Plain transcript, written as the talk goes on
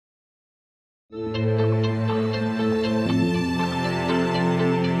This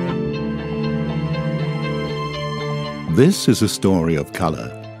is a story of color.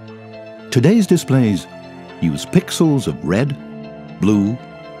 Today's displays use pixels of red, blue,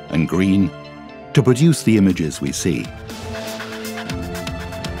 and green to produce the images we see.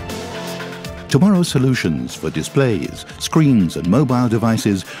 Tomorrow's solutions for displays, screens, and mobile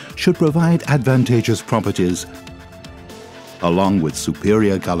devices should provide advantageous properties along with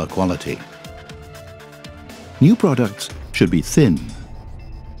superior color quality. New products should be thin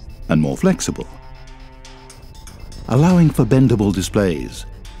and more flexible, allowing for bendable displays.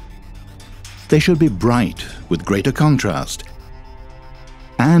 They should be bright with greater contrast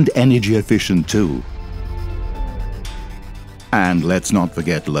and energy efficient too. And let's not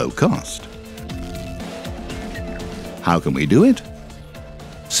forget low cost. How can we do it?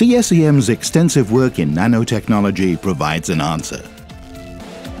 CSEM's extensive work in nanotechnology provides an answer.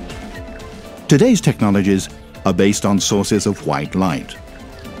 Today's technologies are based on sources of white light.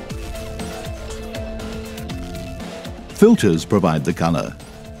 Filters provide the color.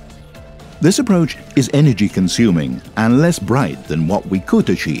 This approach is energy consuming and less bright than what we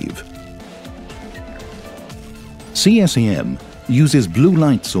could achieve. CSEM uses blue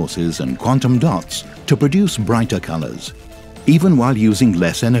light sources and quantum dots to produce brighter colors, even while using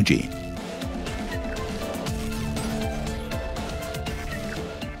less energy.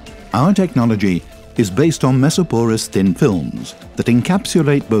 Our technology is based on mesoporous thin films that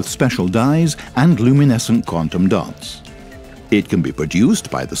encapsulate both special dyes and luminescent quantum dots. It can be produced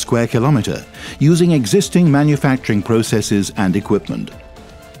by the square kilometer using existing manufacturing processes and equipment.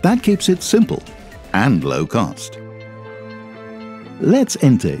 That keeps it simple and low cost. Let's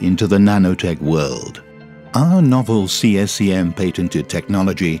enter into the nanotech world. Our novel CSEM patented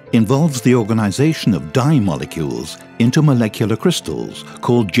technology involves the organization of dye molecules into molecular crystals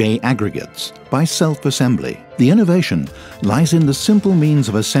called J-aggregates by self-assembly. The innovation lies in the simple means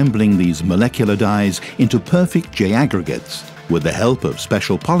of assembling these molecular dyes into perfect J-aggregates with the help of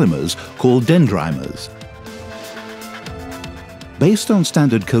special polymers called dendrimers. Based on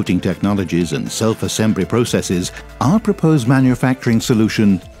standard coating technologies and self-assembly processes, our proposed manufacturing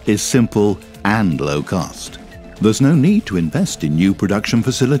solution is simple and low cost. There's no need to invest in new production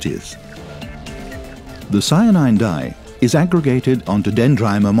facilities. The cyanide dye is aggregated onto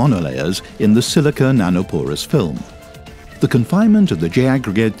dendrimer monolayers in the silica nanoporous film. The confinement of the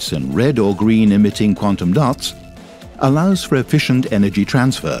J-aggregates and red or green emitting quantum dots allows for efficient energy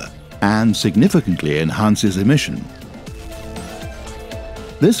transfer and significantly enhances emission.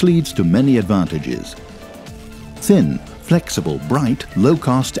 This leads to many advantages: thin, flexible, bright, low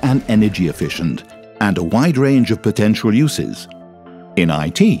cost and energy efficient, and a wide range of potential uses. In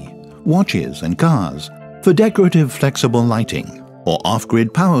IT, watches and cars, for decorative flexible lighting, or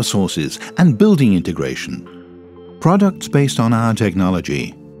off-grid power sources and building integration. Products based on our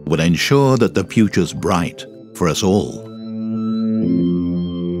technology will ensure that the future's bright for us all.